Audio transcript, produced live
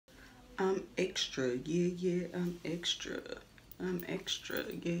I'm extra, yeah, I'm extra. I'm extra,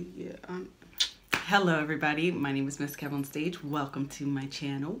 yeah, Hello everybody, my name is MrsKevOnStage. Welcome to my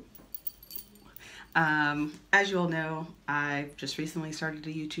channel. As you all know, I've just recently started a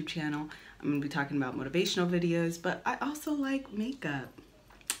YouTube channel. I'm going to be talking about motivational videos, but I also like makeup.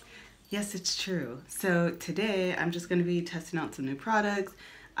 Yes, it's true. So today I'm just going to be testing out some new products.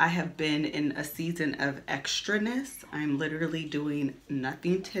 I have been in a season of extraness. I'm literally doing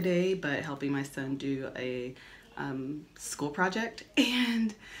nothing today but helping my son do a school project,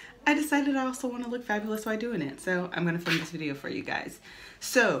 and I decided I also want to look fabulous while doing it. So I'm going to film this video for you guys.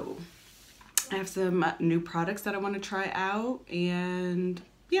 So I have some new products that I want to try out, and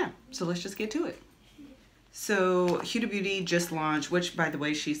yeah, so let's just get to it. So Huda Beauty just launched, which by the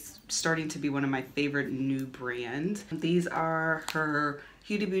way, she's starting to be one of my favorite new brands. These are her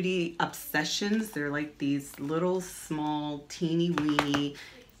Huda Beauty Obsessions. They're like these little small teeny weeny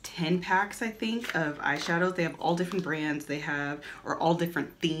 10 packs, I think, of eyeshadows. They have all different brands. They have, or all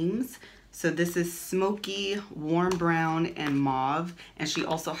different themes. So this is Smokey, Warm Brown, and Mauve. And she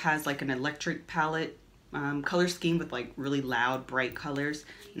also has like an electric palette color scheme with like really loud, bright colors.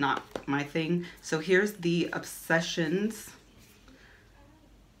 Not my thing. So here's the Obsessions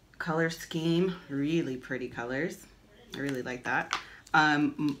color scheme. Really pretty colors. I really like that.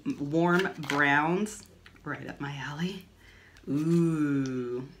 Warm browns, right up my alley.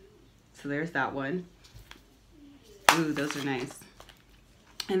 Ooh, so there's that one. Ooh, those are nice.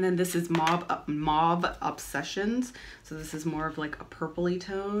 And then this is Mauve Obsessions. So this is more of like a purpley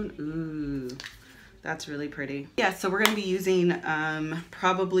tone. Ooh, that's really pretty. Yeah, so we're gonna be using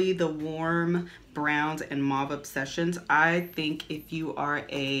probably the warm browns and Mauve Obsessions. I think if you are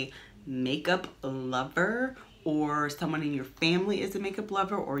a makeup lover, or someone in your family is a makeup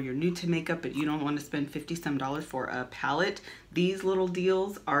lover, or you're new to makeup but you don't want to spend $50 for a palette, these little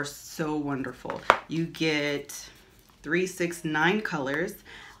deals are so wonderful. You get 3, 6, 9 colors,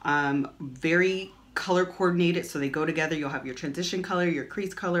 very color coordinated, so they go together. You'll have your transition color, your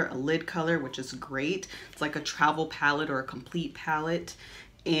crease color, a lid color, which is great. It's like a travel palette or a complete palette,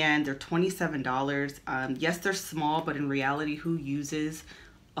 and they're $27. Yes, they're small, but in reality, who uses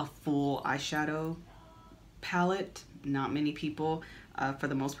a full eyeshadow palette? Not many people, for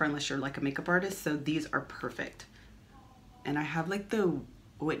the most part, unless you're like a makeup artist. So these are perfect. And I have like the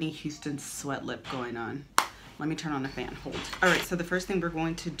Whitney Houston sweat lip going on. Let me turn on the fan. Hold. All right, so the first thing we're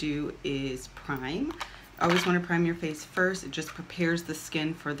going to do is prime. I always want to prime your face first. It just prepares the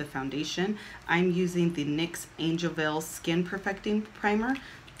skin for the foundation. I'm using the NYX Angel Veil Skin Perfecting Primer.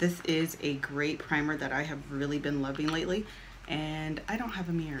 This is a great primer that I have really been loving lately, and I don't have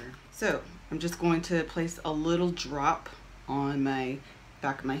a mirror. So I'm just going to place a little drop on my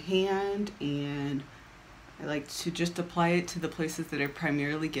back of my hand, and I like to just apply it to the places that I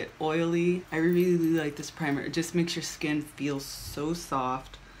primarily get oily. I really like this primer. It just makes your skin feel so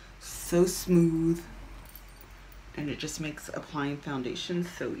soft, so smooth, and it just makes applying foundation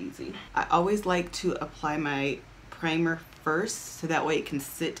so easy. I always like to apply my primer first, so that way it can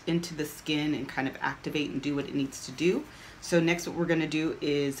sit into the skin and kind of activate and do what it needs to do. So next what we're gonna do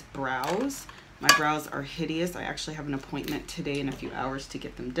is brows. My brows are hideous. I actually have an appointment today in a few hours to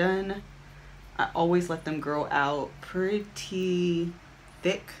get them done. I always let them grow out pretty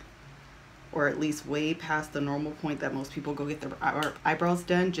thick, or at least way past the normal point that most people go get their eyebrows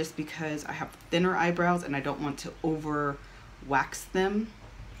done, just because I have thinner eyebrows and I don't want to over wax them,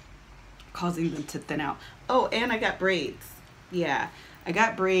 causing them to thin out. Oh, and I got braids. Yeah, I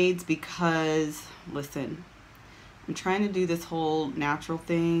got braids because, listen, I'm trying to do this whole natural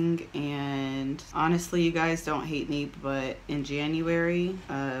thing, and honestly, you guys don't hate me, but in January,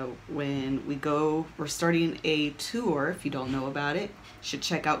 when we're starting a tour. If you don't know about it, you should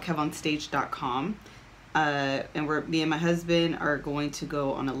check out MrsKevOnStage.com. And me and my husband are going to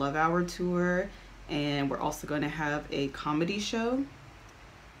go on a Love Hour tour, and we're also going to have a comedy show.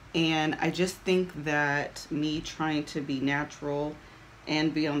 And I just think that me trying to be natural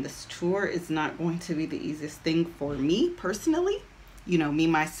and be on this tour is not going to be the easiest thing for me personally, you know, me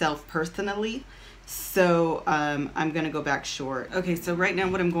myself personally. So I'm gonna go back short. Okay, so right now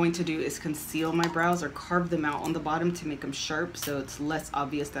what I'm going to do is conceal my brows, or carve them out on the bottom to make them sharp, so it's less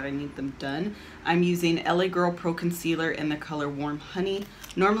obvious that I need them done. I'm using LA Girl Pro Concealer in the color Warm Honey.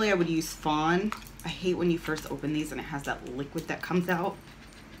 Normally I would use Fawn. I hate when you first open these and it has that liquid that comes out.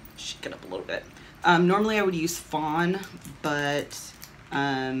 Shake it up a little bit. Normally I would use Fawn, but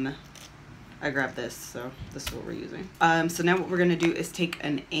I grabbed this, so this is what we're using. So now what we're gonna do is take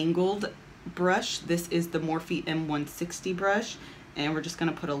an angled brush. This is the Morphe M160 brush, and we're just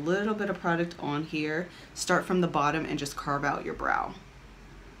gonna put a little bit of product on here. Start from the bottom and just carve out your brow.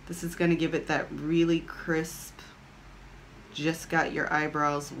 This is going to give it that really crisp, just got your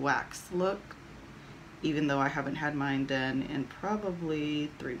eyebrows waxed look, even though I haven't had mine done in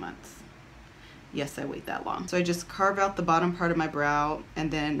probably 3 months. Yes, I wait that long. So I just carve out the bottom part of my brow, and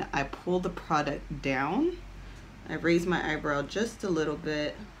then I pull the product down. I raise my eyebrow just a little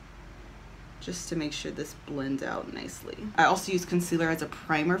bit, just to make sure this blends out nicely. I also use concealer as a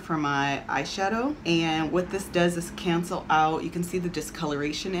primer for my eyeshadow, and what this does is cancel out, you can see the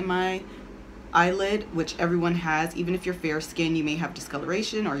discoloration in my eyelid, which everyone has. Even if you're fair skin, you may have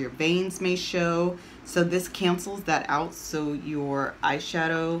discoloration or your veins may show. So this cancels that out, so your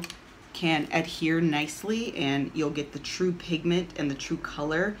eyeshadow can adhere nicely and you'll get the true pigment and the true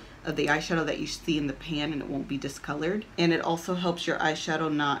color of the eyeshadow that you see in the pan, and it won't be discolored. And it also helps your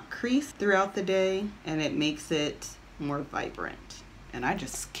eyeshadow not crease throughout the day, and it makes it more vibrant. And I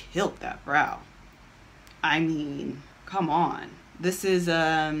just killed that brow. I mean, come on. This is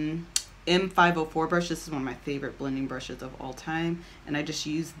M504 brush. This is one of my favorite blending brushes of all time, and I just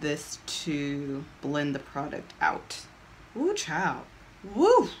use this to blend the product out. Ooh, child.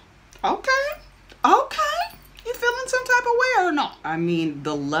 Woo. Okay. Okay. You feeling some type of way or not? I mean,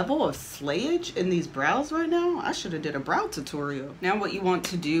 the level of slayage in these brows right now, I should have did a brow tutorial. Now what you want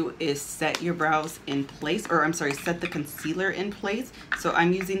to do is set your brows in place, or I'm sorry, set the concealer in place. So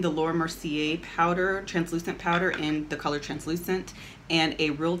I'm using the Laura Mercier powder, translucent powder in the color translucent, and a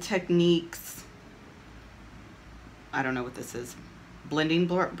Real Techniques, I don't know what this is, blending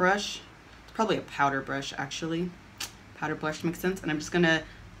brush. It's probably a powder brush actually. Powder brush makes sense. And I'm just gonna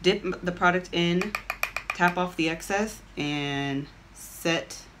dip the product in, tap off the excess, and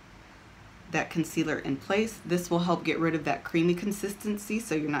set that concealer in place. This will help get rid of that creamy consistency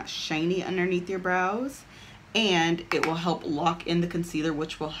so you're not shiny underneath your brows, and it will help lock in the concealer,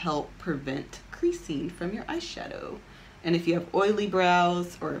 which will help prevent creasing from your eyeshadow. And if you have oily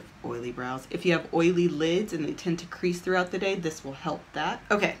brows, if you have oily lids and they tend to crease throughout the day, this will help that.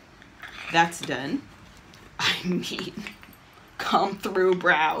 Okay, that's done. I mean, come through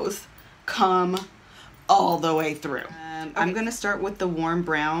brows, come all the way through. I'm gonna start with the warm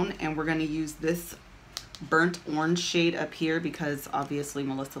brown, and we're gonna use this burnt orange shade up here because obviously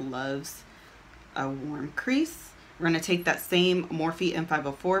Melissa loves a warm crease. We're gonna take that same Morphe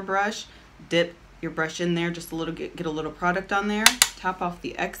M504 brush, dip your brush in there just a little, get a little product on there, tap off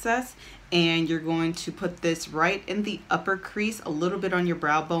the excess, and you're going to put this right in the upper crease, a little bit on your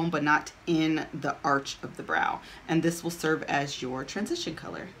brow bone, but not in the arch of the brow. And this will serve as your transition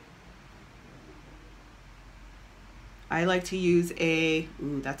color. I like to use a,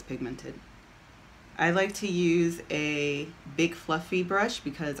 ooh, that's pigmented. I like to use a big fluffy brush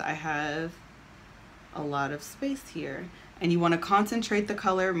because I have a lot of space here. And you want to concentrate the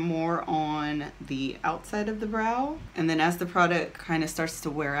color more on the outside of the brow. And then as the product kind of starts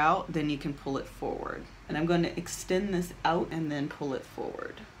to wear out, then you can pull it forward. And I'm going to extend this out and then pull it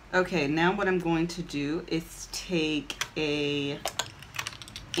forward. Okay, now what I'm going to do is take a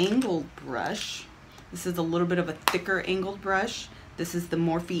angled brush. This is a little bit of a thicker angled brush. This is the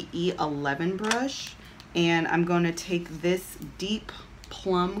Morphe E11 brush. And I'm going to take this deep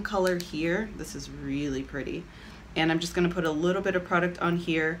plum color here. This is really pretty. And I'm just going to put a little bit of product on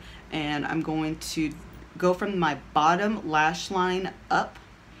here, and I'm going to go from my bottom lash line up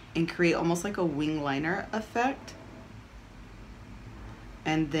and create almost like a wing liner effect,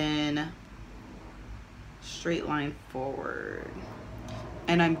 and then straight line forward.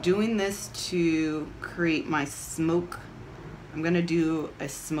 And I'm doing this to create my smoke. I'm going to do a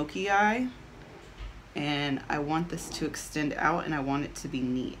smoky eye, and I want this to extend out, and I want it to be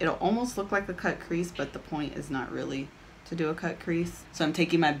neat. It'll almost look like a cut crease, but the point is not really to do a cut crease. So I'm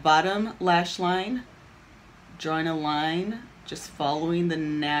taking my bottom lash line, drawing a line, just following the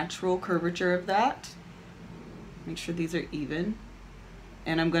natural curvature of that. Make sure these are even.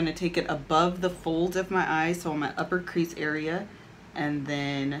 And I'm going to take it above the folds of my eye, so on my upper crease area, and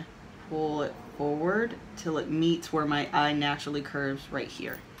then pull it forward till it meets where my eye naturally curves right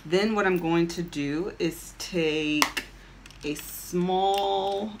here. Then what I'm going to do is take a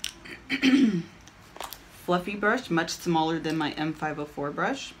small fluffy brush, much smaller than my M504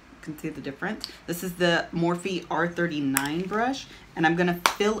 brush. You can see the difference. This is the Morphe R39 brush, and I'm gonna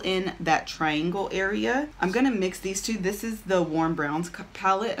fill in that triangle area. I'm gonna mix these two. This is the warm browns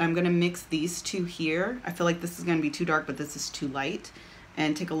palette, and I'm gonna mix these two here. I feel like this is gonna be too dark, but this is too light.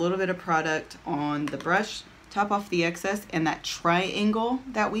 And take a little bit of product on the brush, top off the excess, and that triangle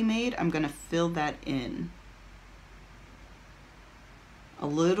that we made, I'm gonna fill that in. A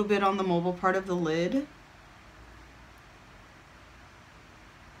little bit on the mobile part of the lid.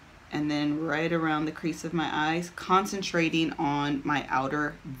 and then right around the crease of my eyes, concentrating on my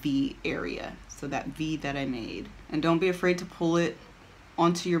outer V area. So that V that I made. And don't be afraid to pull it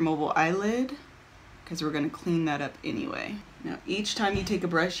onto your mobile eyelid, because we're going to clean that up anyway. Now each time you take a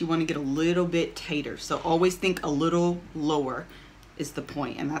brush, you want to get a little bit tighter. So always think a little lower is the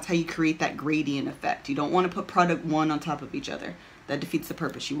point, and that's how you create that gradient effect. You don't want to put product one on top of each other. That defeats the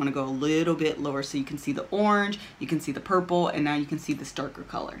purpose. You want to go a little bit lower so you can see the orange, you can see the purple, and now you can see this darker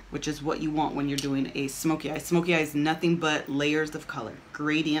color, which is what you want when you're doing a smoky eye. Smoky eye is nothing but layers of color,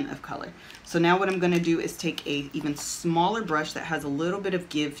 gradient of color. So now what I'm going to do is take a even smaller brush that has a little bit of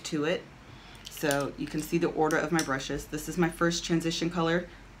give to it. So you can see the order of my brushes. This is my first transition color,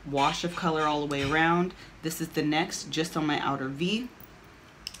 wash of color all the way around. This is the next, just on my outer V.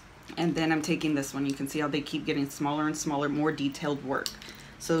 And then I'm taking this one. You can see how they keep getting smaller and smaller, more detailed work.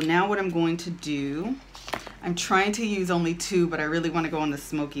 So now what I'm going to do, I'm trying to use only two, but I really want to go on the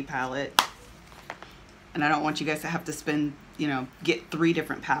smoky palette. And I don't want you guys to have to spend, you know, get 3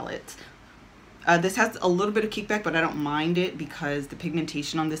 different palettes. This has a little bit of kickback, but I don't mind it because the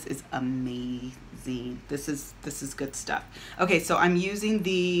pigmentation on this is amazing. This is good stuff. Okay, so I'm using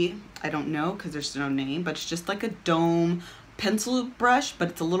the, I don't know because there's no name, but it's just like a dome pencil brush, but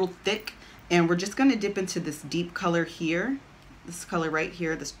it's a little thick, and we're just going to dip into this deep color here, this color right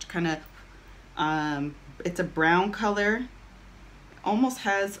here, this kind of it's a brown color, almost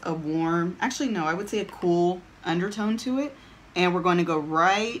has a warm, actually no, I would say a cool undertone to it, and we're going to go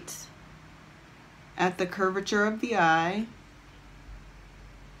right at the curvature of the eye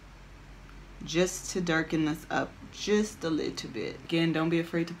just to darken this up just a little bit. Again, don't be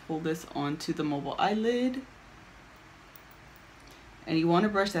afraid to pull this onto the mobile eyelid. And you want a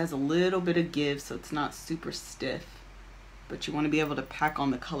brush that has a little bit of give so it's not super stiff, but you want to be able to pack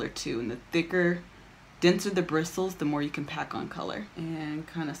on the color too. And the thicker, denser the bristles, the more you can pack on color. And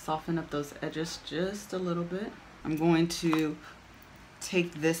kind of soften up those edges just a little bit. I'm going to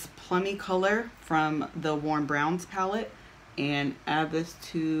take this plummy color from the Warm Browns palette and add this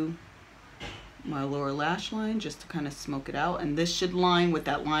to my lower lash line just to kind of smoke it out. And this should line with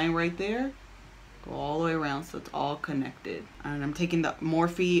that line right there. Go all the way around so it's all connected. And I'm taking the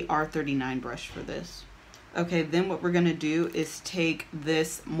Morphe R39 brush for this. Okay, then what we're gonna do is take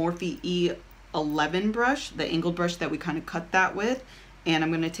this Morphe E11 brush, the angled brush that we kind of cut that with, and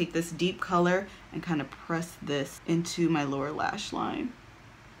I'm gonna take this deep color and kind of press this into my lower lash line.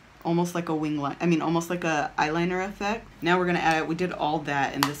 Almost like a wing line, I mean almost like a eyeliner effect. Now we're gonna add, we did all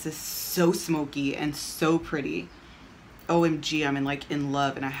that, and this is so smoky and so pretty. OMG, I'm in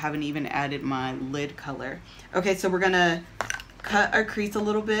love, and I haven't even added my lid color. Okay, so we're gonna cut our crease a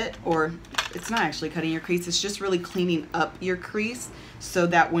little bit, or it's not actually cutting your crease, it's just really cleaning up your crease so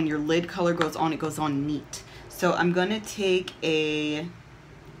that when your lid color goes on, it goes on neat. So I'm gonna take a,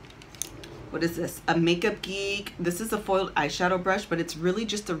 what is this? A Makeup Geek. This is a foiled eyeshadow brush, but it's really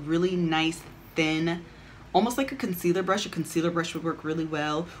just a really nice, thin, almost like a concealer brush. A concealer brush would work really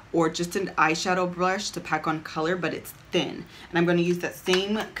well, or just an eyeshadow brush to pack on color, but it's thin. And I'm going to use that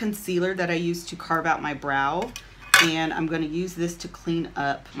same concealer that I used to carve out my brow, and I'm going to use this to clean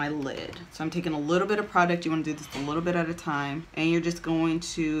up my lid. So I'm taking a little bit of product. You want to do this a little bit at a time, and you're just going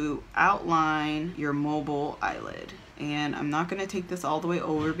to outline your mobile eyelid. And I'm not going to take this all the way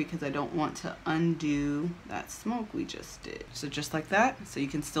over because I don't want to undo that smoke we just did. So just like that, so you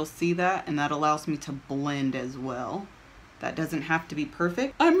can still see that, and that allows me to blend as well. That doesn't have to be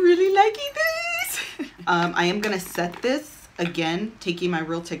perfect. I'm really liking this. I am going to set this again, taking my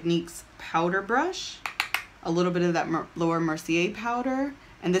Real Techniques powder brush, a little bit of that lower Mercier powder,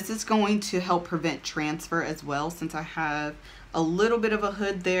 and this is going to help prevent transfer as well, since I have a little bit of a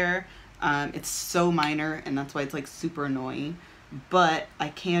hood there. It's so minor, and that's why it's like super annoying, but I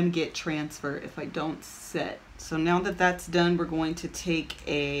can get transfer if I don't set. So now that that's done, we're going to take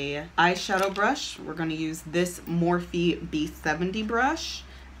a eyeshadow brush. We're going to use this Morphe B70 brush,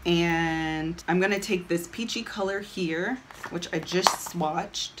 and I'm going to take this peachy color here, which I just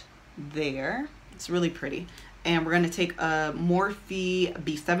swatched there. It's really pretty. And we're going to take a Morphe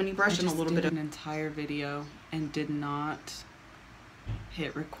B70 brush and a little bit of an entire video and did not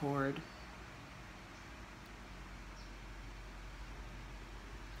hit record.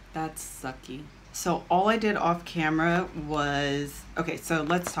 That's sucky. So all I did off camera was, okay, so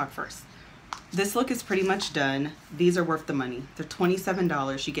let's talk first. This look is pretty much done. These are worth the money. They're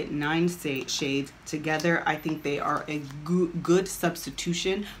 $27. You get 9 shades. Together, I think they are a good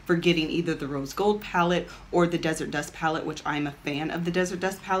substitution for getting either the Rose Gold palette or the Desert Dust palette, which I'm a fan of the Desert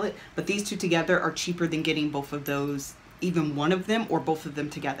Dust palette. But these two together are cheaper than getting both of those, even one of them or both of them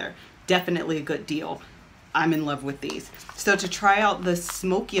together. Definitely a good deal. I'm in love with these. So to try out the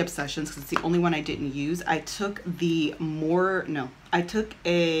Smokey Obsessions, because it's the only one I didn't use, I took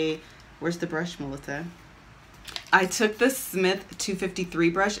where's the brush, Melissa? I took the Smith 253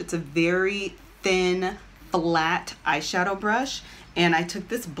 brush. It's a very thin, flat eyeshadow brush. And I took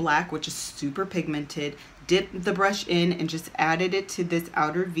this black, which is super pigmented, dipped the brush in and just added it to this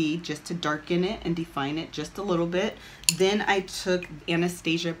outer V just to darken it and define it just a little bit. Then I took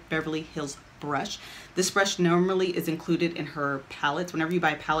Anastasia Beverly Hills brush. This brush normally is included in her palettes. Whenever you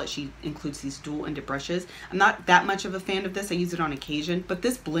buy a palette, she includes these dual-ended brushes. I'm not that much of a fan of this. I use it on occasion, but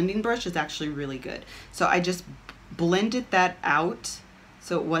this blending brush is actually really good. So I just blended that out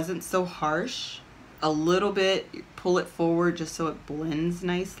so it wasn't so harsh. A little bit, pull it forward just so it blends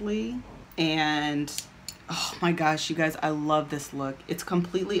nicely. And oh my gosh, you guys, I love this look. It's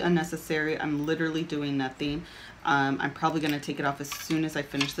completely unnecessary. I'm literally doing nothing. I'm probably going to take it off as soon as I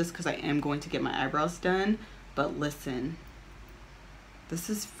finish this because I am going to get my eyebrows done. But listen, this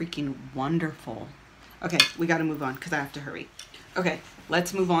is freaking wonderful. Okay, we got to move on because I have to hurry. Okay,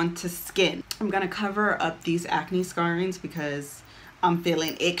 let's move on to skin. I'm going to cover up these acne scarrings because I'm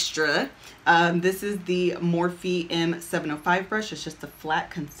feeling extra. This is the Morphe M705 brush. It's just a flat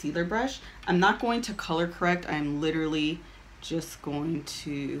concealer brush. I'm not going to color correct. I'm literally just going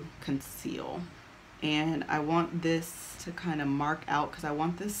to conceal. And I want this to kind of mark out because I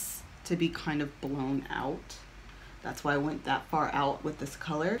want this to be kind of blown out. That's why I went that far out with this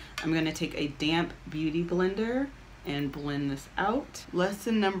color. I'm going to take a damp beauty blender and blend this out.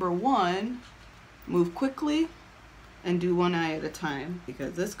 Lesson number 1, move quickly and do one eye at a time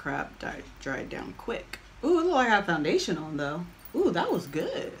because this crap dried down quick. Ooh, it looked like I have foundation on though. Ooh, that was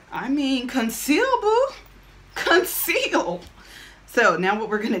good. I mean, conceal, boo. Conceal. So now what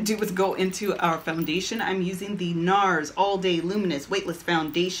we're gonna do is go into our foundation. I'm using the NARS All Day Luminous Weightless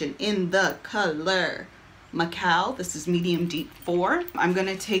Foundation in the color Macao. This is medium deep 4. I'm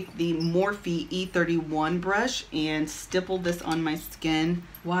gonna take the Morphe E31 brush and stipple this on my skin.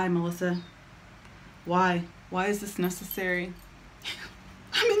 Why, Melissa? Why? Why is this necessary?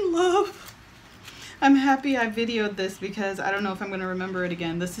 I'm in love. I'm happy I videoed this because I don't know if I'm gonna remember it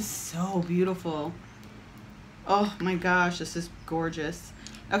again. This is so beautiful. Oh my gosh, this is gorgeous.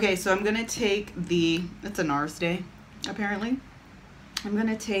 Okay, so I'm gonna take the, it's a NARS day, apparently. I'm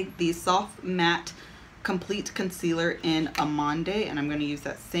gonna take the Soft Matte Complete Concealer in Amande, and I'm gonna use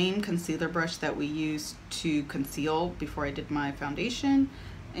that same concealer brush that we used to conceal before I did my foundation.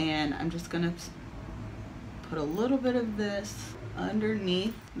 And I'm just gonna put a little bit of this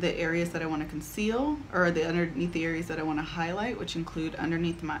underneath the areas that I wanna conceal, or underneath the areas that I wanna highlight, which include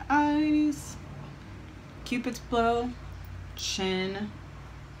underneath my eyes, Cupid's bow, chin,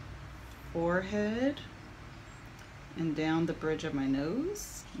 forehead, and down the bridge of my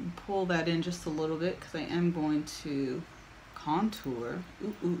nose. And pull that in just a little bit because I am going to contour.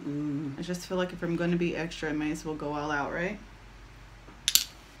 Ooh, ooh, ooh. I just feel like if I'm going to be extra, I may as well go all out, right?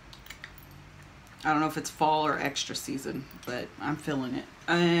 I don't know if it's fall or extra season, but I'm feeling it.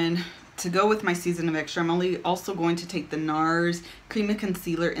 And to go with my season of extra, I'm also going to take the NARS Creamy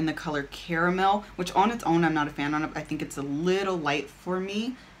Concealer in the color Caramel, which on its own I'm not a fan of. I think it's a little light for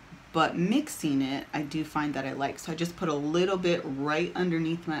me, but mixing it I do find that I like. So I just put a little bit right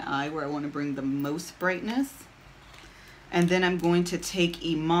underneath my eye where I want to bring the most brightness. And then I'm going to take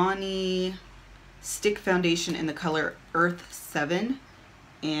Imani Stick Foundation in the color Earth 7.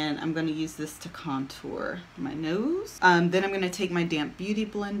 And I'm going to use this to contour my nose. Then I'm going to take my damp beauty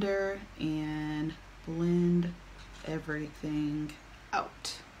blender and blend everything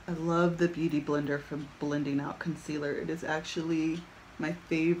out. I love the beauty blender for blending out concealer. It is actually my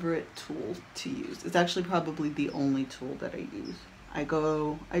favorite tool to use. It's actually probably the only tool that I use. I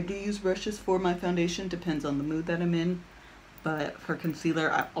do use brushes for my foundation, depends on the mood that I'm in. But for concealer,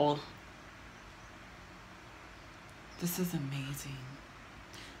 this is amazing.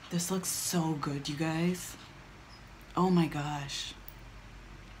 This looks so good, you guys. Oh my gosh.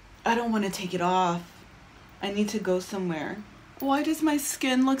 I don't want to take it off. I need to go somewhere. Why does my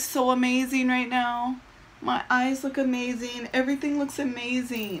skin look so amazing right now? My eyes look amazing. Everything looks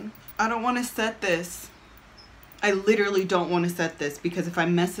amazing. I don't want to set this. I literally don't want to set this because if I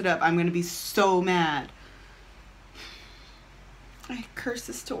mess it up, I'm going to be so mad. I curse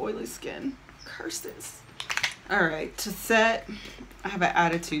this to oily skin. Curses. All right, to set, I have an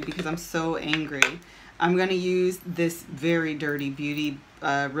attitude because I'm so angry. I'm gonna use this very dirty beauty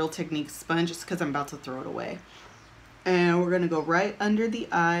Real Technique sponge just because I'm about to throw it away. And we're gonna go right under the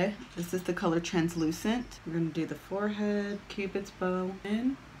eye. This is the color Translucent. We're gonna do the forehead, Cupid's bow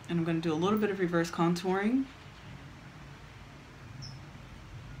in, and I'm gonna do a little bit of reverse contouring.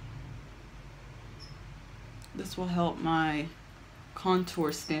 This will help my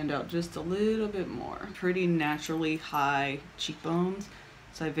contour stand out just a little bit more. Pretty naturally high cheekbones,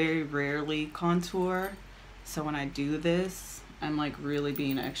 so I very rarely contour. So when I do this, I'm like really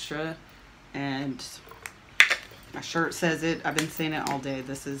being extra, and my shirt says it. I've been saying it all day.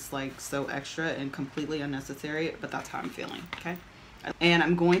 This is like so extra and completely unnecessary, but that's how I'm feeling, okay? And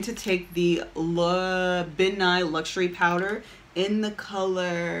I'm going to take the Nye Luxury Powder in the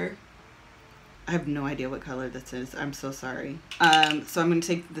color, I have no idea what color this is. I'm so sorry. So I'm going to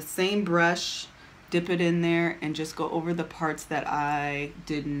take the same brush, dip it in there, and just go over the parts that I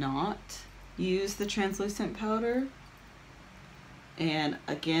did not use the translucent powder. And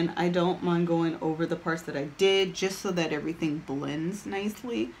again, I don't mind going over the parts that I did just so that everything blends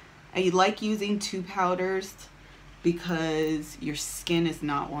nicely. I like using two powders because your skin is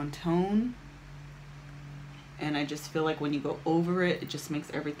not one tone. And I just feel like when you go over it, it just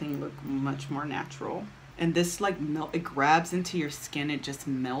makes everything look much more natural. And this like it grabs into your skin, it just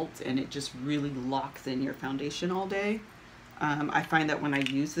melts, and it just really locks in your foundation all day. I find that when I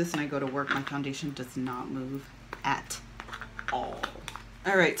use this and I go to work, my foundation does not move at all.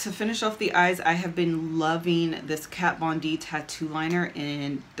 All right, to finish off the eyes, I have been loving this Kat Von D tattoo liner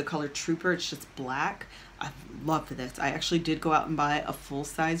in the color Trooper. It's just black. I love this. I actually did go out and buy a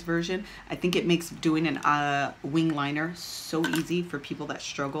full-size version. I think it makes doing an wing liner so easy for people that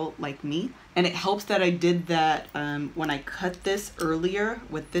struggle like me. And it helps that I did that when I cut this earlier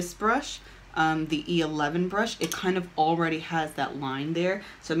with this brush, the E11 brush. It kind of already has that line there,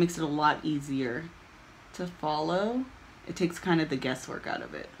 so it makes it a lot easier to follow. It takes kind of the guesswork out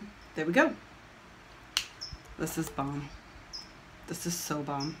of it. There we go. This is bomb. This is so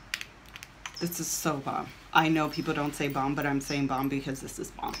bomb. This is so bomb. I know people don't say bomb, but I'm saying bomb because this is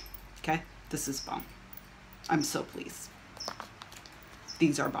bomb. Okay? This is bomb. I'm so pleased.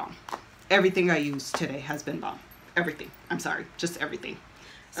 These are bomb. Everything I used today has been bomb. Everything. I'm sorry. Just everything.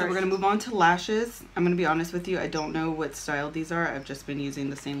 So we're going to move on to lashes. I'm going to be honest with you. I don't know what style these are. I've just been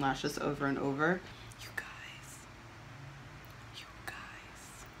using the same lashes over and over. You guys.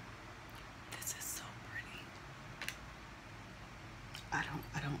 This is so pretty. I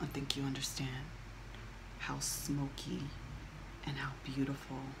don't think you understand how smoky and how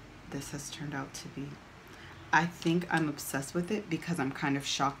beautiful this has turned out to be. I think I'm obsessed with it because I'm kind of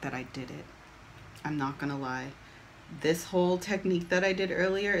shocked that I did it. I'm not gonna lie. This whole technique that I did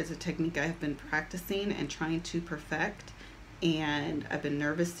earlier is a technique I have been practicing and trying to perfect, and I've been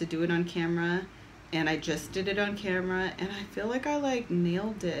nervous to do it on camera, and I just did it on camera, and I feel like I like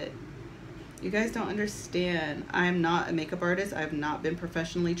nailed it. You guys don't understand. I'm not a makeup artist. I've not been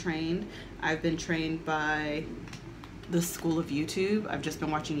professionally trained. I've been trained by the school of YouTube. I've just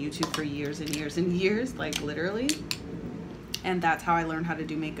been watching YouTube for years and years and years, like literally. And that's how I learned how to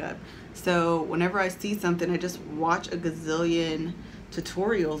do makeup. So whenever I see something, I just watch a gazillion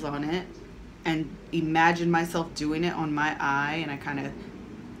tutorials on it and imagine myself doing it on my eye, and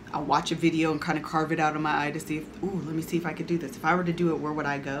I'll watch a video and kind of carve it out on my eye to see if, ooh, let me see if I could do this. If I were to do it, where would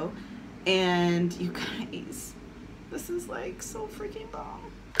I go? And you guys, this is like so freaking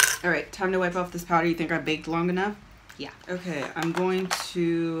bomb. All right, time to wipe off this powder. You think I baked long enough? Yeah. Okay, I'm going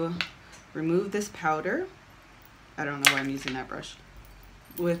to remove this powder. I don't know why I'm using that brush.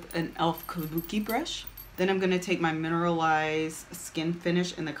 With an e.l.f. Kabuki brush. Then I'm going to take my Mineralized skin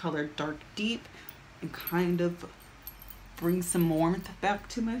finish in the color Dark Deep and kind of bring some warmth back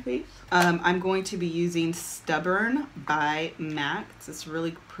to my face. I'm going to be using Stubborn by MAC. It's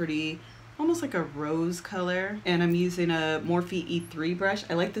really pretty, almost like a rose color. And I'm using a Morphe E3 brush.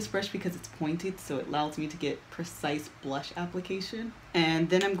 I like this brush because it's pointed, so it allows me to get precise blush application. And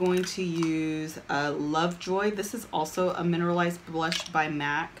then I'm going to use Lovejoy. This is also a mineralized blush by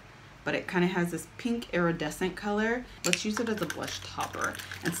MAC, but it kind of has this pink iridescent color. Let's use it as a blush topper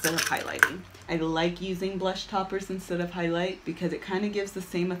instead of highlighting. I like using blush toppers instead of highlight because it kind of gives the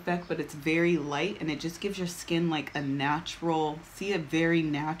same effect, but it's very light, and it just gives your skin like a natural, see, a very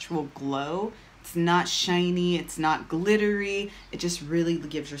natural glow. It's not shiny, it's not glittery. It just really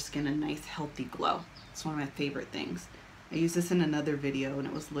gives your skin a nice healthy glow. It's one of my favorite things. I used this in another video and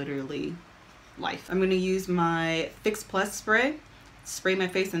it was literally life. I'm going to use my Fix Plus spray my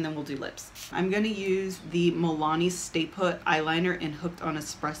face, and then we'll do lips. I'm going to use the Milani Stay Put eyeliner in Hooked on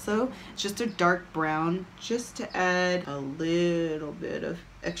Espresso. It's just a dark brown, just to add a little bit of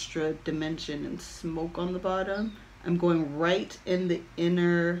extra dimension and smoke on the bottom. I'm going right in the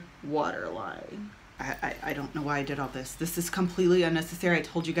inner waterline. I don't know why I did all this. This is completely unnecessary. I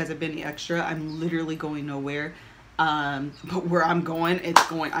told you guys I've been extra. I'm literally going nowhere. But where I'm going,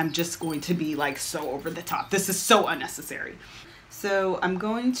 I'm just going to be like so over the top. This is so unnecessary. So I'm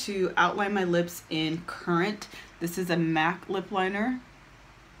going to outline my lips in Current. This is a MAC lip liner.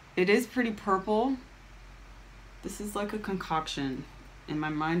 It is pretty purple. This is like a concoction. In my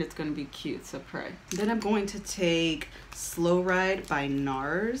mind, it's going to be cute, so pray. Then I'm going to take Slow Ride by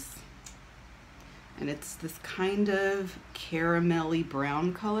NARS. And it's this kind of caramelly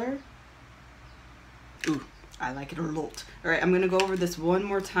brown color. Ooh, I like it a lot. All right, I'm going to go over this one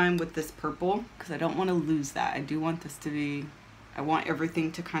more time with this purple because I don't want to lose that. I do want this to be, I want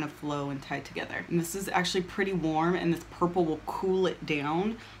everything to kind of flow and tie together. And this is actually pretty warm, and this purple will cool it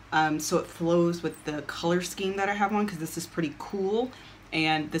down so it flows with the color scheme that I have on, because this is pretty cool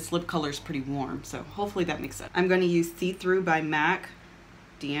and this lip color is pretty warm. So hopefully that makes sense. I'm going to use See-Thru by MAC.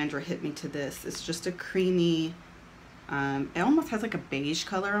 Deandra hit me to this. It's just a creamy, it almost has like a beige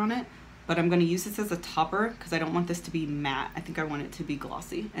color on it, but I'm going to use this as a topper because I don't want this to be matte. I think I want it to be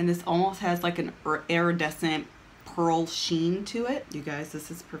glossy. And this almost has like an iridescent pearl sheen to it. You guys, this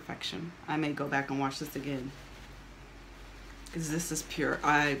is perfection. I may go back and watch this again because this is pure.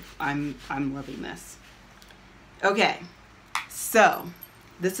 I'm loving this. Okay, so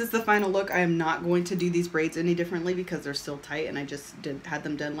this is the final look. I am not going to do these braids any differently because they're still tight, and I just had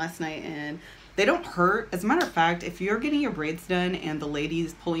them done last night and they don't hurt. As a matter of fact, if you're getting your braids done and the lady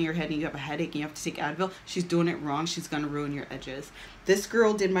is pulling your head and you have a headache and you have to take Advil, she's doing it wrong. She's going to ruin your edges. This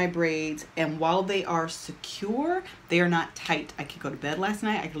girl did my braids, and while they are secure, they are not tight. I could go to bed last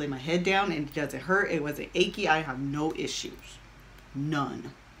night. I could lay my head down and it doesn't hurt. It wasn't achy. I have no issues.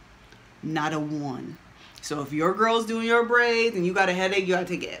 None. Not a one. So if your girl's doing your braids and you got a headache, you gotta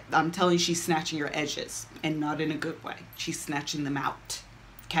take it. I'm telling you, she's snatching your edges, and not in a good way. She's snatching them out,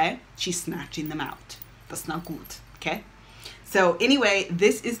 okay? She's snatching them out. That's not good, okay? So anyway,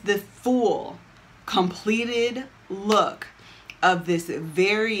 this is the full completed look of this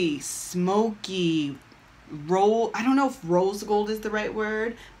very smoky I don't know if rose gold is the right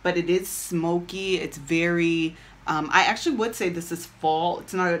word, but it is smoky. It's very, I actually would say this is fall.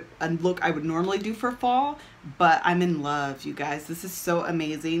 It's not a look I would normally do for fall, but I'm in love, you guys. This is so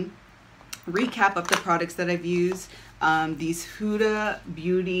amazing. Recap of the products that I've used. These Huda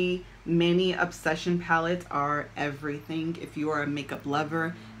Beauty Mini Obsession palettes are everything. If you are a makeup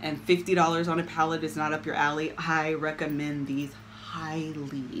lover and $50 on a palette is not up your alley, I recommend these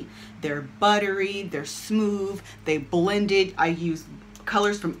highly. They're buttery, they're smooth, they blended. I used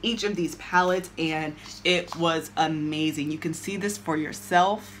colors from each of these palettes and it was amazing. You can see this for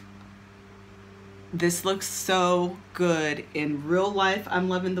yourself. This looks so good in real life. I'm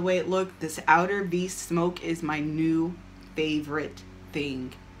loving the way it looked. This outer V smoke is my new favorite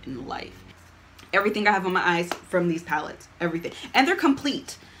thing in life. Everything I have on my eyes from these palettes, everything. And they're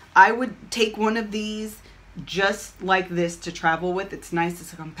complete. I would take one of these just like this to travel with. It's nice,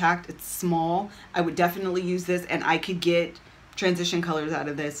 it's compact, it's small. I would definitely use this, and I could get transition colors out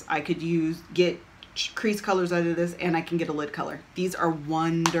of this. I could get crease colors out of this, and I can get a lid color. These are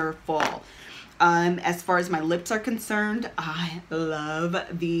wonderful. As far as my lips are concerned, I love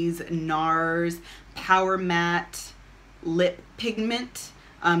these NARS Power Matte Lip Pigment.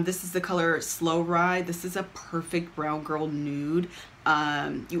 This is the color Slow Ride. This is a perfect brown girl nude.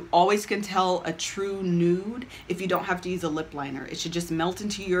 You always can tell a true nude if you don't have to use a lip liner. It should just melt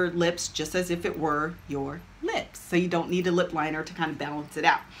into your lips just as if it were your lips. So you don't need a lip liner to kind of balance it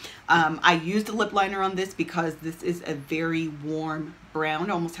out. I used a lip liner on this because this is a very warm brown.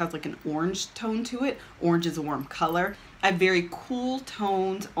 It almost has like an orange tone to it. Orange is a warm color. I have very cool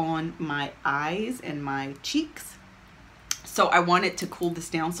tones on my eyes and my cheeks. So I wanted to cool this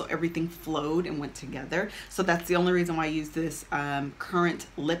down so everything flowed and went together. So that's the only reason why I use this Current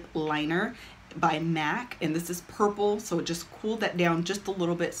Lip Liner by MAC. And this is purple, so it just cooled that down just a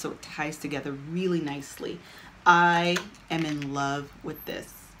little bit so it ties together really nicely. I am in love with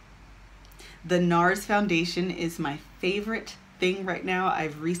this. The NARS foundation is my favorite thing right now.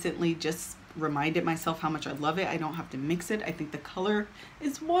 I've recently just reminded myself how much I love it. I don't have to mix it. I think the color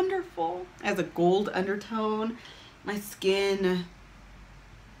is wonderful. It has a gold undertone. My skin,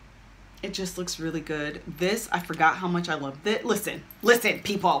 it just looks really good. This, I forgot how much I love it. Listen,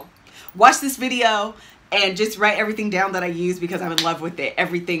 people, watch this video and just write everything down that I use because I'm in love with it.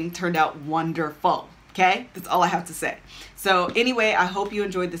 Everything turned out wonderful. Okay, that's all I have to say. So anyway, I hope you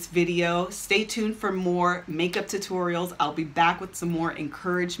enjoyed this video. Stay tuned for more makeup tutorials. I'll be back with some more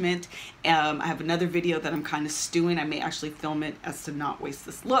encouragement. I have another video that I'm kind of stewing. I may actually film it as to not waste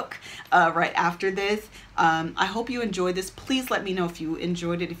this look right after this. I hope you enjoyed this. Please let me know if you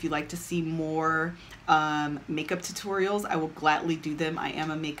enjoyed it, if you'd like to see more makeup tutorials. I will gladly do them. I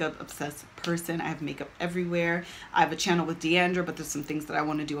am a makeup obsessed person. I have makeup everywhere. I have a channel with Deandra, but there's some things that I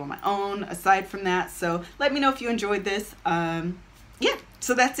want to do on my own aside from that. So let me know if you enjoyed this. Yeah,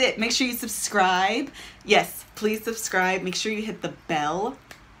 so that's it. Make sure you subscribe. Yes, please subscribe. Make sure you hit the bell.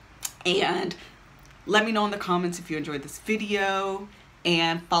 And let me know in the comments if you enjoyed this video.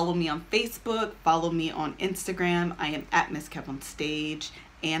 And follow me on Facebook. Follow me on Instagram. I am at MrsKevOnStage.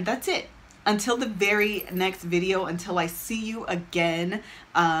 And that's it. Until the very next video, until I see you again,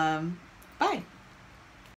 bye.